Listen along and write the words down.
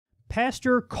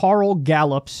Pastor Carl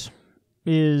Gallups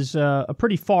is a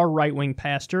pretty far right-wing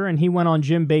pastor, and he went on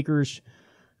Jim Bakker's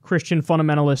Christian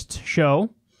Fundamentalist show,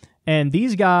 and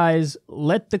these guys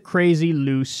let the crazy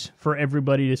loose for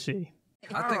everybody to see.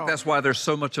 I think that's why there's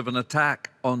so much of an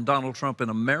attack on Donald Trump in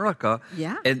America,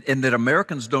 yeah, and that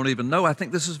Americans don't even know. I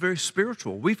think this is very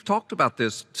spiritual. We've talked about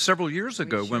this several years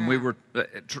ago when we were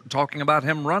talking about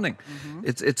him running.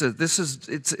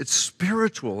 It's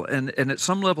spiritual, and at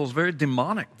some levels very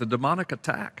demonic, the demonic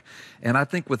attack. And I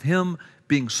think with him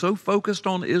being so focused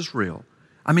on Israel,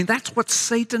 I mean, that's what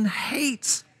Satan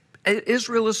hates.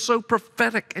 Israel is so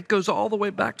prophetic. It goes all the way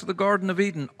back to the Garden of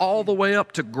Eden, all the way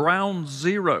up to ground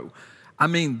zero. I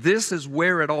mean, this is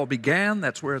where it all began.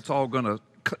 That's where it's all going to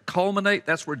culminate.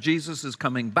 That's where Jesus is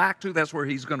coming back to. That's where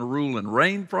he's going to rule and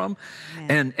reign from.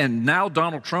 And now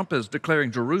Donald Trump is declaring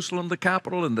Jerusalem the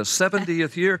capital in the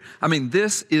 70th year. I mean,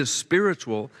 this is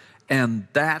spiritual, and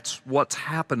that's what's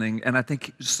happening. And I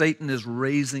think Satan is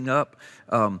raising up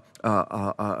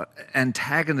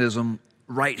antagonism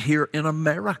right here in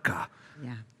America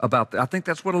about that. I think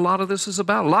that's what a lot of this is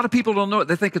about. A lot of people don't know it.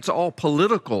 They think it's all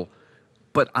political.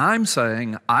 But I'm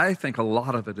saying I think a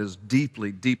lot of it is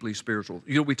deeply, deeply spiritual.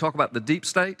 You know, we talk about the deep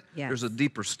state. Yes. There's a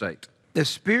deeper state. The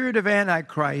spirit of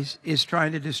Antichrist is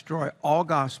trying to destroy all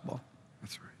gospel.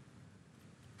 That's right.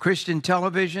 Christian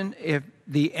television, if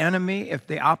the enemy, if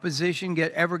the opposition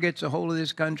ever gets a hold of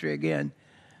this country again,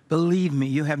 believe me,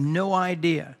 you have no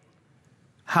idea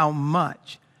how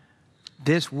much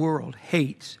this world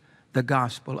hates the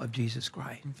gospel of Jesus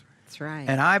Christ. That's right.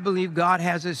 And I believe God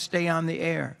has us stay on the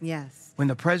air. Yes. When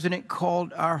the president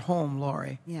called our home,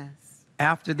 Lori, Yes.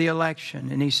 after the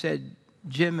election, and he said,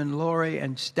 Jim and Lori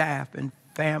and staff and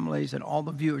families and all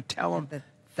the viewers, tell them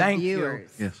thank you.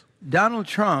 Yes. Donald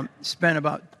Trump spent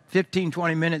about 15,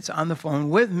 20 minutes on the phone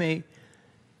with me.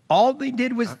 All they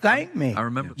did was thank me. I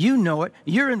remember. You know it.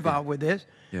 You're involved with this.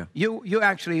 Yeah. You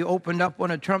actually opened up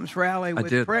one of Trump's rally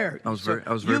with prayer. I was very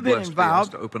you've been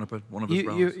involved to open up one of his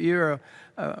rallies. You're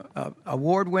a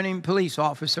award-winning police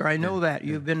officer. I know that.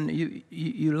 You've been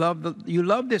you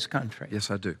love this country.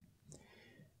 Yes, I do.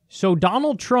 So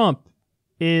Donald Trump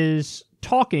is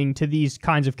talking to these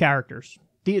kinds of characters.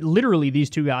 Literally these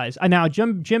two guys. Now,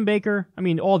 Jim Bakker, I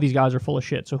mean, all these guys are full of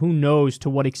shit, so who knows to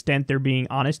what extent they're being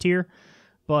honest here.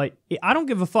 But I don't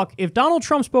give a fuck. If Donald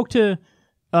Trump spoke to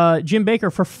Jim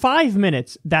Bakker for 5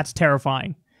 minutes, that's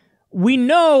terrifying. We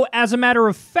know, as a matter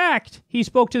of fact, he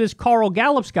spoke to this Carl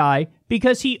Gallups guy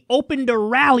because he opened a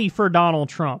rally for Donald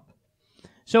Trump.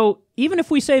 So even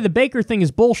if we say the Bakker thing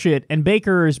is bullshit and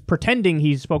Bakker is pretending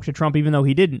he spoke to Trump even though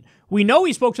he didn't, we know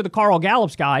he spoke to the Carl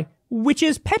Gallups guy, which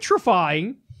is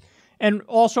petrifying. And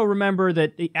also remember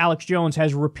that Alex Jones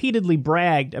has repeatedly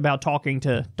bragged about talking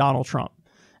to Donald Trump.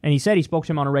 And he said he spoke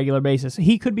to him on a regular basis.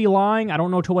 He could be lying. I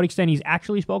don't know to what extent he's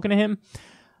actually spoken to him.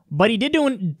 But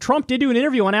Trump did do an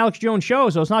interview on Alex Jones' show,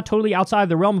 so it's not totally outside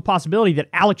the realm of possibility that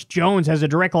Alex Jones has a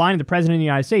direct line to the President of the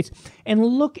United States. And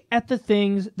look at the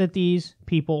things that these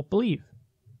people believe.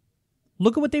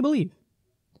 Look at what they believe.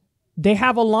 They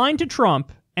have a line to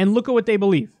Trump, and look at what they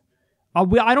believe.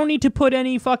 I don't need to put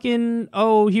any fucking,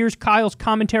 here's Kyle's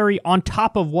commentary on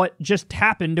top of what just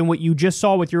happened and what you just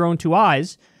saw with your own two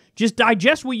eyes. Just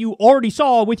digest what you already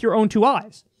saw with your own two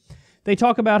eyes. They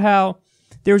talk about how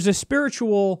there's a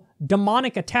spiritual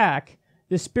demonic attack.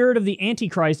 The spirit of the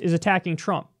Antichrist is attacking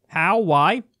Trump. How?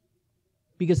 Why?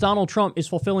 Because Donald Trump is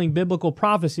fulfilling biblical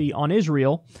prophecy on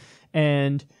Israel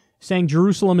and saying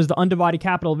Jerusalem is the undivided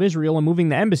capital of Israel and moving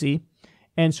the embassy.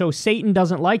 And so Satan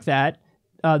doesn't like that.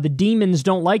 The demons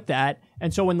don't like that.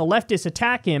 And so when the leftists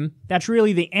attack him, that's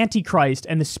really the Antichrist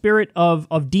and the spirit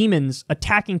of demons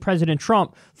attacking President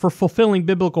Trump for fulfilling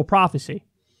biblical prophecy.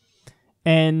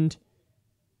 And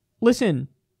listen,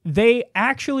 they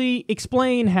actually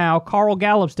explain how Carl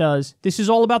Gallups does, this is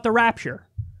all about the rapture.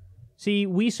 See,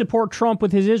 we support Trump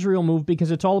with his Israel move because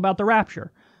it's all about the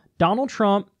rapture. Donald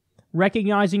Trump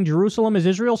recognizing Jerusalem as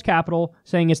Israel's capital,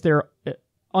 saying it's their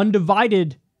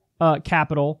undivided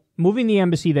capital, moving the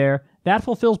embassy there, that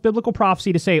fulfills biblical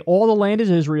prophecy to say all the land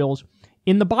is Israel's.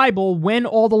 In the Bible, when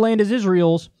all the land is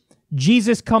Israel's,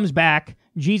 Jesus comes back,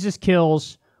 Jesus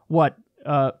kills,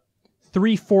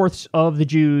 3/4 of the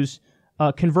Jews,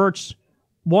 converts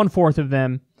 1/4 of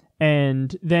them,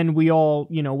 and then we all,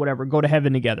 go to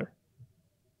heaven together.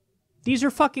 These are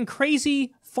fucking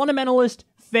crazy, fundamentalist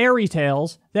fairy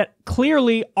tales that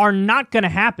clearly are not going to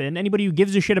happen. Anybody who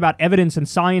gives a shit about evidence and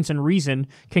science and reason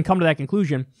can come to that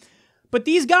conclusion. But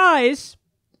these guys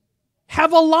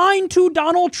have a line to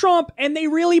Donald Trump, and they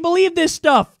really believe this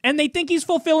stuff, and they think he's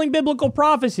fulfilling biblical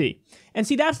prophecy. And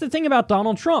see, that's the thing about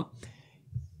Donald Trump.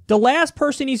 The last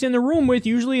person he's in the room with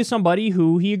usually is somebody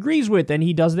who he agrees with and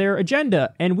he does their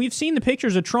agenda. And we've seen the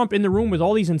pictures of Trump in the room with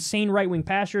all these insane right-wing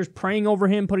pastors praying over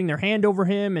him, putting their hand over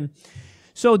him. And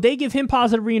so they give him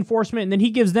positive reinforcement and then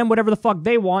he gives them whatever the fuck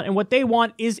they want. And what they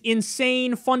want is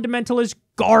insane fundamentalist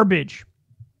garbage.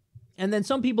 And then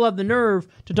some people have the nerve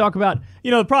to talk about,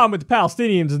 the problem with the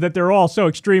Palestinians is that they're all so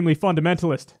extremely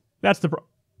fundamentalist. That's the problem.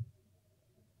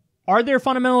 Are there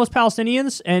fundamentalist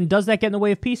Palestinians, and does that get in the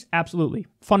way of peace? Absolutely.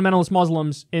 Fundamentalist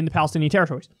Muslims in the Palestinian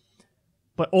territories.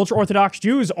 But ultra-Orthodox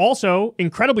Jews also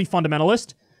incredibly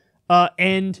fundamentalist,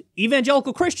 and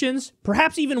evangelical Christians,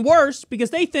 perhaps even worse,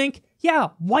 because they think,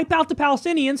 wipe out the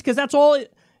Palestinians, because that's all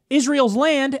Israel's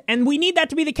land, and we need that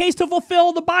to be the case to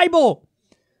fulfill the Bible.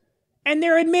 And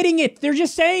they're admitting it. They're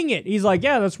just saying it. He's like,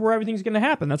 that's where everything's going to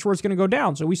happen. That's where it's going to go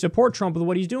down. So we support Trump with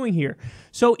what he's doing here.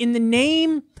 So in the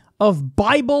name of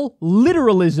Bible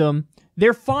literalism,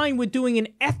 they're fine with doing an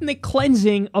ethnic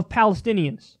cleansing of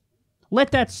Palestinians. Let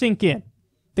that sink in.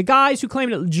 The guys who claim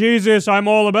that Jesus, I'm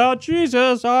all about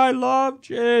Jesus, I love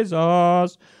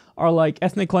Jesus, are like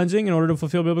ethnic cleansing in order to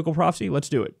fulfill biblical prophecy. Let's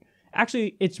do it.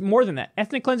 Actually, it's more than that.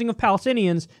 Ethnic cleansing of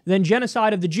Palestinians, then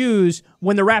genocide of the Jews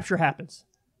when the rapture happens.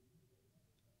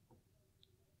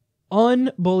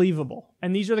 Unbelievable.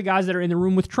 And these are the guys that are in the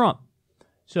room with Trump.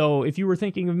 So if you were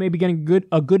thinking of maybe getting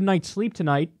a good night's sleep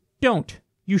tonight, don't.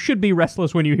 You should be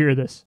restless when you hear this.